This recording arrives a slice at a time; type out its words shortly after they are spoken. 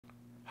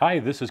Hi,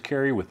 this is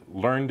Kerry with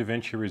Learn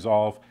Davinci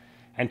Resolve,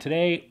 and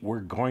today we're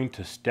going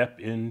to step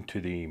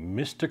into the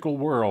mystical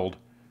world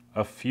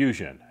of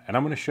Fusion, and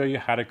I'm going to show you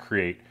how to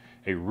create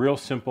a real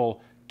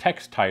simple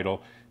text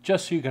title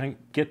just so you can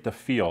get the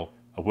feel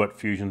of what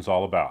Fusion's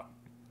all about.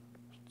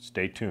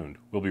 Stay tuned.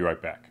 We'll be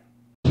right back.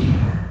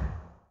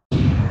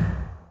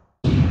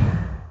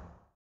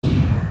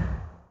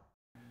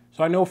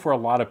 So I know for a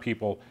lot of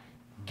people,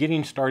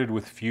 getting started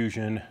with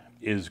Fusion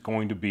is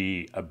going to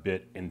be a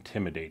bit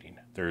intimidating.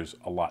 There's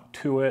a lot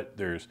to it.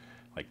 There's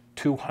like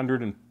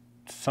 200 and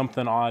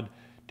something odd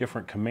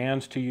different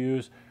commands to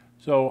use.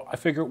 So I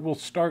figure we'll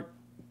start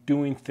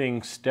doing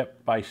things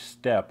step by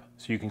step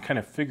so you can kind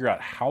of figure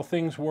out how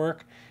things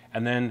work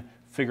and then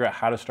figure out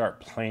how to start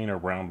playing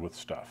around with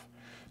stuff.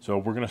 So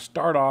we're going to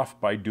start off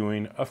by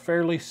doing a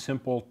fairly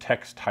simple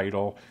text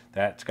title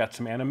that's got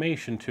some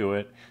animation to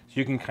it so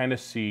you can kind of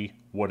see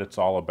what it's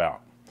all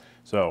about.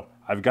 So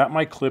I've got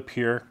my clip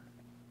here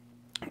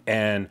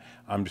and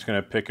I'm just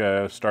going to pick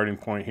a starting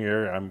point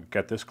here. I've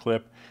got this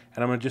clip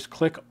and I'm going to just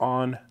click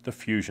on the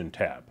Fusion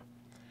tab.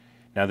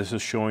 Now this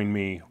is showing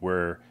me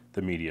where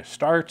the media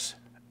starts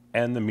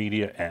and the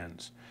media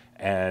ends.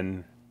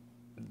 And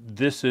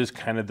this is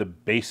kind of the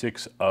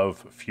basics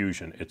of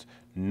Fusion. It's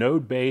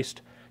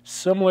node-based,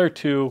 similar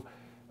to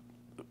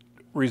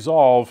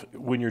Resolve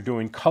when you're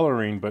doing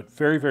coloring, but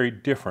very, very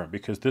different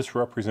because this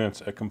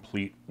represents a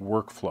complete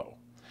workflow.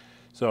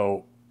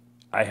 So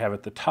I have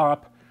at the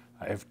top,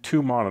 I have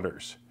two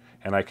monitors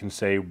and I can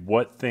say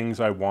what things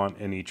I want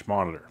in each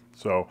monitor.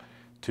 So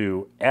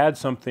to add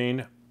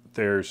something,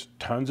 there's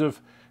tons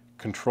of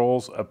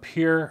controls up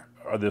here,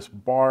 or this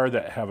bar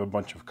that have a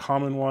bunch of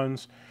common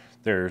ones.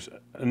 There's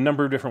a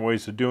number of different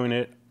ways of doing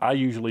it. I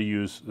usually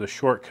use the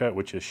shortcut,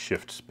 which is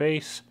Shift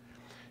Space,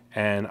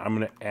 and I'm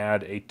going to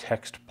add a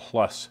text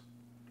plus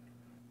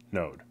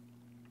node.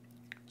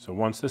 So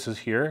once this is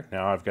here,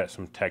 now I've got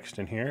some text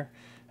in here,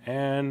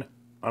 and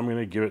I'm going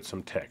to give it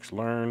some text.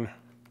 Learn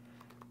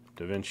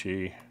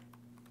Davinci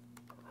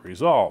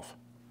Resolve.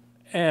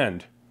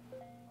 And,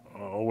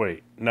 oh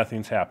wait,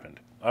 nothing's happened.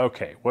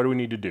 Okay, what do we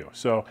need to do?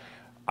 So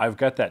I've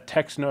got that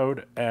text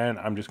node, and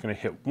I'm just going to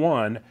hit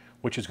 1,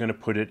 which is going to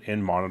put it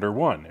in monitor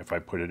 1. If I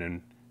put it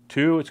in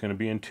 2, it's going to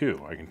be in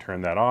 2. I can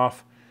turn that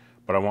off,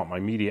 but I want my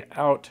media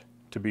out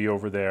to be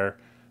over there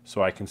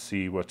so I can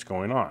see what's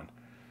going on.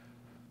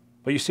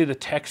 But you see the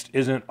text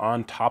isn't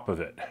on top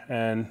of it,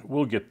 and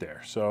we'll get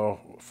there.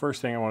 So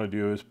first thing I want to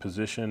do is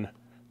position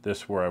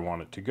this where I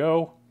want it to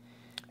go.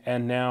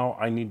 And now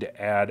I need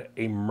to add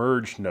a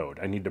merge node.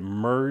 I need to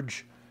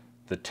merge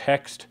the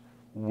text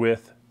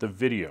with the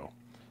video.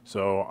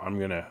 So I'm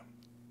going to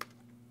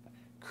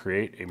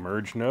create a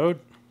merge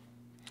node.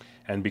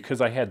 And because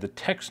I had the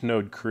text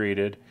node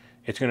created,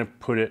 it's going to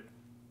put it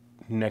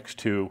next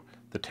to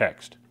the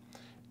text.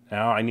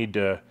 Now I need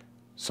to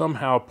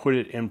somehow put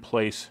it in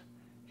place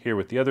here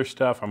with the other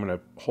stuff. I'm going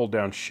to hold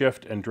down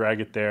Shift and drag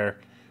it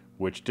there,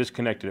 which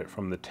disconnected it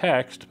from the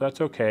text. But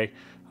that's okay.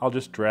 I'll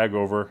just drag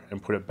over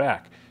and put it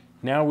back.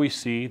 Now we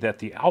see that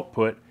the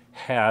output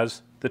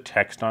has the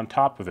text on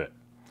top of it.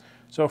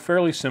 So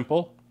fairly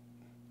simple,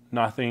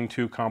 nothing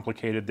too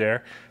complicated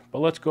there. But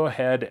let's go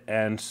ahead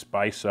and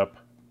spice up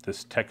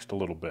this text a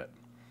little bit.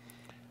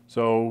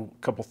 So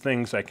a couple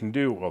things I can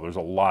do. Well, there's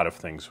a lot of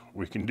things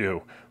we can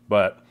do,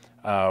 but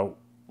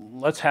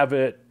let's have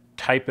it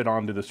type it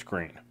onto the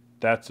screen.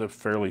 That's a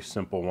fairly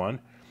simple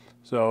one.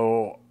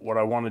 So what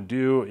I want to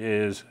do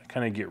is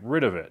kind of get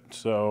rid of it.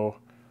 So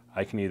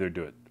I can either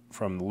do it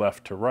from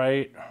left to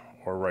right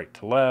or right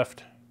to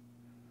left.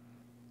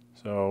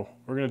 So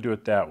we're going to do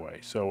it that way.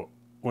 So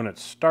when it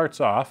starts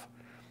off,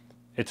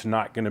 it's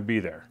not going to be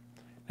there.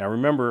 Now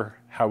remember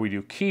how we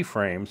do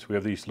keyframes. We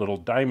have these little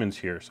diamonds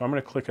here. So I'm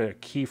going to click a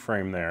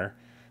keyframe there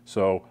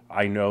so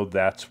I know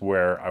that's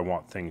where I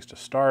want things to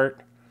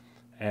start,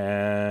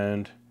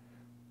 and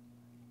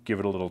give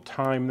it a little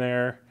time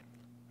there.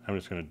 I'm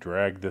just going to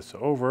drag this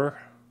over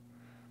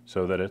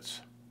so that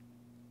it's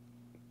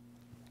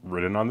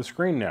written on the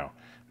screen now.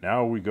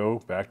 Now we go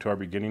back to our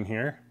beginning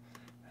here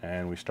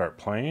and we start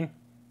playing.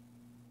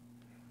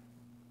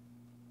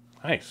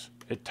 Nice,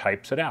 it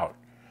types it out.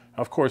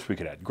 Of course, we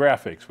could add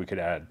graphics, we could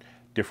add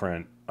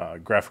different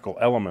graphical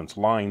elements,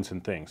 lines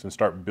and things, and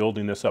start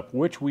building this up,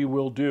 which we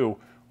will do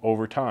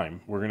over time.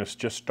 We're going to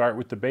just start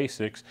with the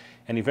basics,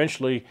 and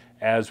eventually,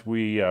 as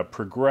we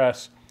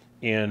progress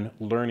in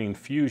learning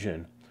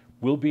Fusion,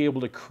 we'll be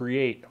able to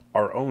create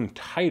our own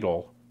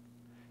title,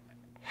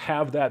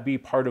 have that be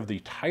part of the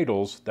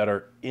titles that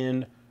are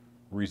in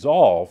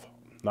Resolve,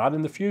 not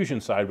in the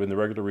Fusion side, but in the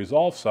regular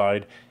Resolve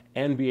side,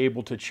 and be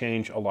able to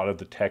change a lot of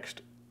the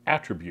text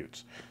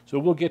attributes. So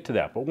we'll get to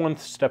that, but one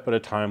step at a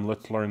time.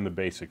 Let's learn the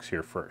basics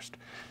here first.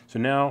 So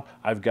now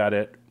I've got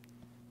it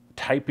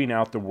typing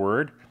out the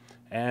word,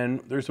 and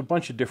there's a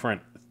bunch of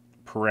different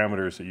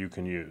parameters that you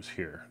can use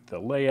here. The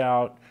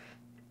layout,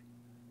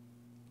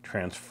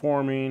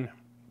 transforming,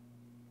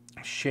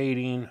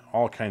 shading,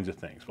 all kinds of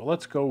things. But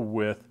let's go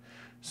with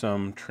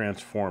some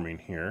transforming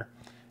here,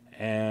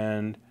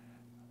 and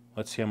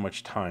let's see how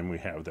much time we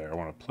have there. I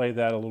want to play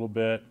that a little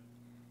bit.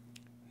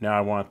 Now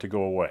I want it to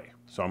go away.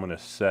 So I'm going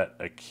to set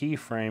a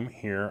keyframe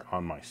here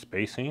on my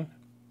spacing.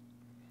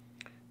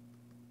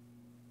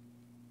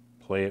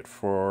 Play it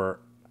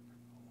for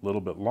a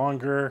little bit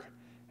longer.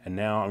 And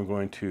now I'm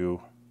going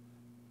to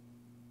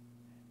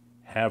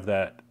have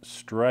that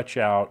stretch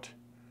out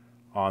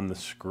on the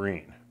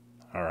screen.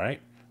 All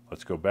right,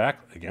 let's go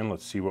back. Again,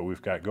 let's see what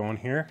we've got going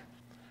here.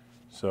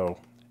 So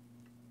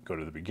go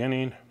to the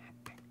beginning.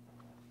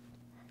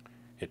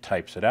 It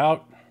types it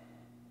out.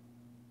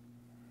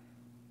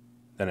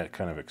 Then it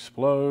kind of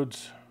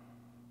explodes.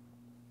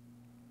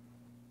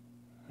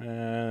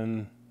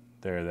 And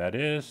there that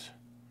is.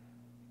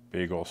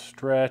 Big old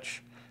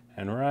stretch.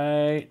 And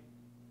right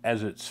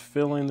as it's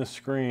filling the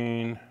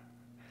screen,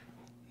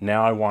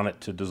 now I want it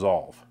to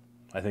dissolve.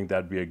 I think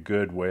that'd be a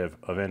good way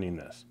of ending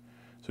this.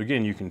 So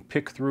again, you can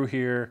pick through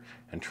here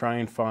and try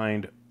and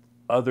find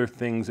other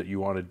things that you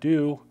want to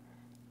do.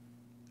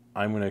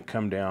 I'm going to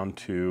come down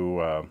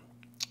to,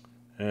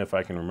 if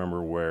I can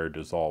remember where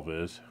dissolve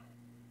is,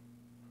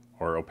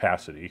 or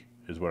opacity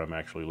is what I'm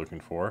actually looking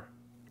for.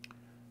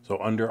 So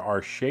under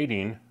our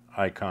shading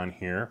icon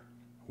here,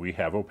 we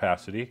have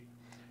opacity.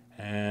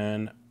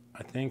 And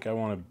I think I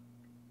want to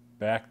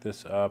back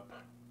this up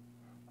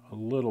a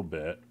little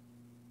bit.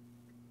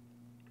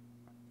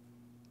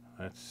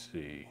 Let's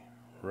see,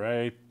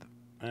 I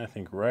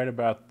think right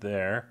about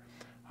there.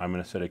 I'm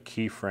going to set a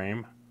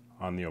keyframe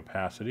on the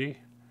opacity.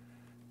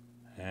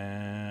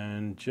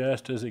 And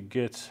just as it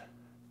gets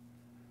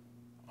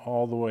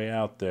all the way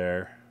out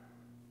there,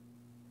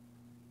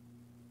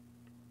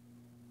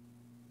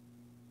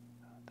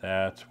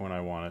 that's when I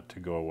want it to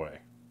go away.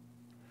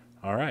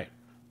 All right,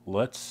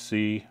 let's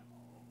see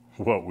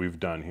what we've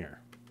done here.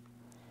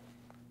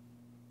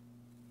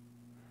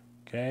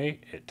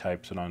 Okay, it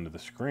types it onto the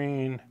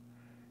screen.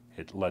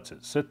 It lets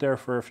it sit there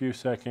for a few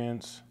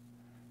seconds.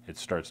 It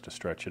starts to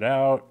stretch it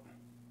out.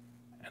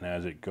 And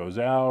as it goes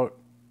out,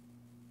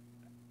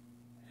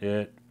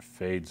 it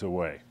fades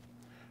away.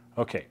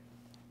 Okay,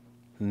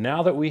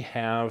 now that we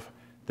have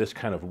this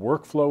kind of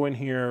workflow in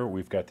here,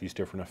 we've got these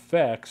different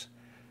effects,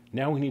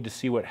 now we need to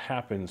see what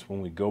happens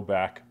when we go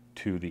back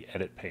to the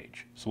edit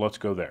page. So let's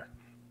go there.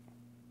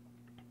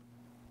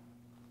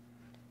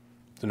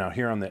 So now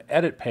here on the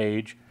edit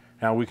page,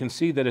 now we can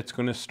see that it's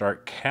going to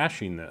start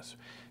caching this.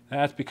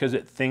 That's because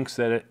it thinks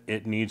that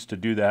it needs to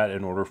do that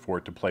in order for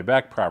it to play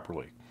back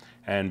properly.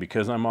 And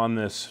because I'm on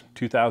this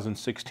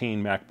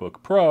 2016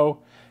 MacBook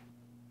Pro,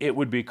 it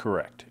would be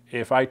correct.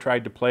 If I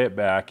tried to play it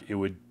back, it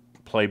would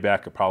play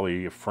back at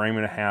probably a frame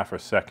and a half, a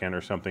second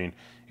or something.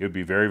 It would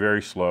be very,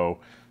 very slow.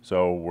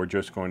 So we're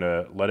just going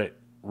to let it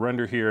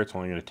render here. It's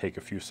only going to take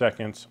a few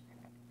seconds.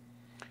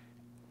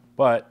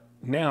 But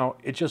now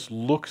it just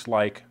looks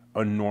like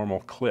a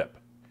normal clip.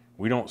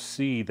 We don't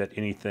see that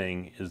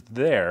anything is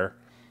there.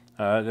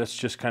 That's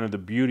just kind of the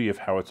beauty of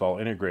how it's all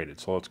integrated.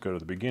 So let's go to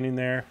the beginning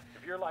there.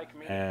 If you're like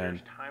me,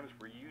 there's times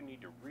where you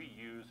need to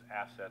reuse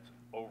assets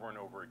over and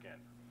over again,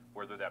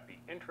 whether that be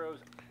intros.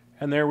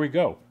 And there we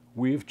go.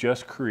 We've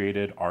just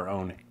created our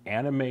own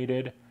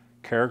animated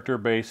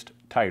character-based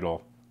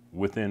title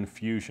within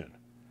Fusion.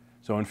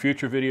 So in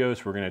future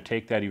videos, we're going to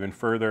take that even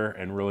further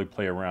and really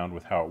play around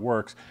with how it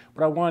works.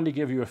 But I wanted to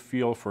give you a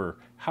feel for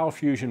how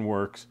Fusion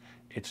works.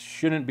 It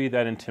shouldn't be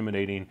that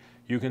intimidating.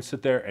 You can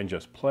sit there and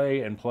just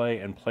play and play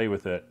and play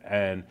with it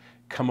and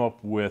come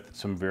up with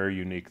some very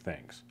unique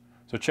things.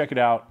 So check it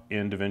out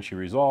in Davinci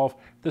Resolve.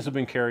 This has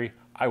been Kerry.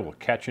 I will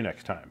catch you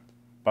next time.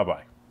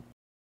 Bye-bye.